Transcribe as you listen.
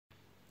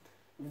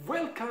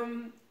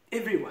Welcome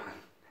everyone.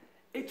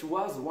 It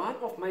was one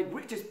of my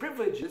greatest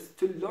privileges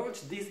to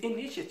launch this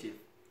initiative,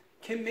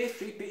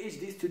 Chemistry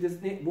PhD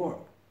Students Network.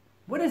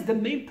 What is the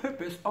main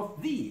purpose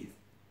of these?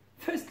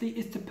 Firstly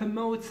is to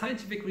promote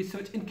scientific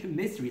research in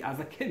chemistry as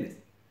a chemist.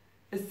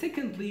 And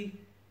secondly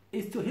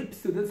is to help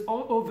students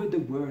all over the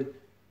world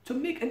to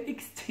make an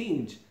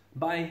exchange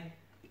by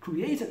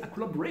creating a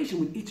collaboration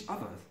with each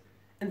other.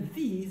 And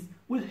these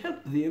will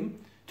help them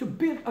to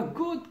build a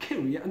good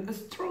career and a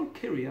strong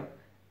career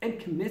in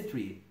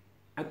chemistry,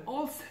 and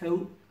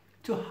also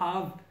to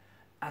have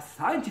a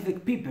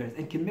scientific papers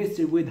in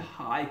chemistry with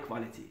high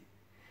quality.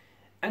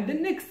 And the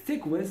next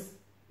sequence,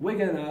 we're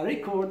gonna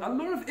record a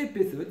lot of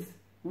episodes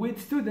with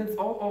students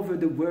all over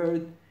the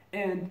world,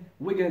 and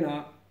we're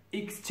gonna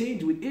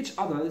exchange with each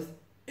other.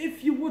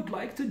 If you would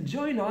like to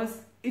join us,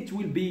 it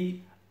will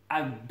be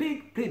a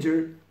big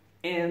pleasure,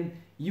 and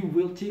you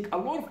will take a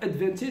lot of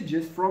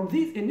advantages from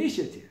this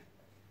initiative.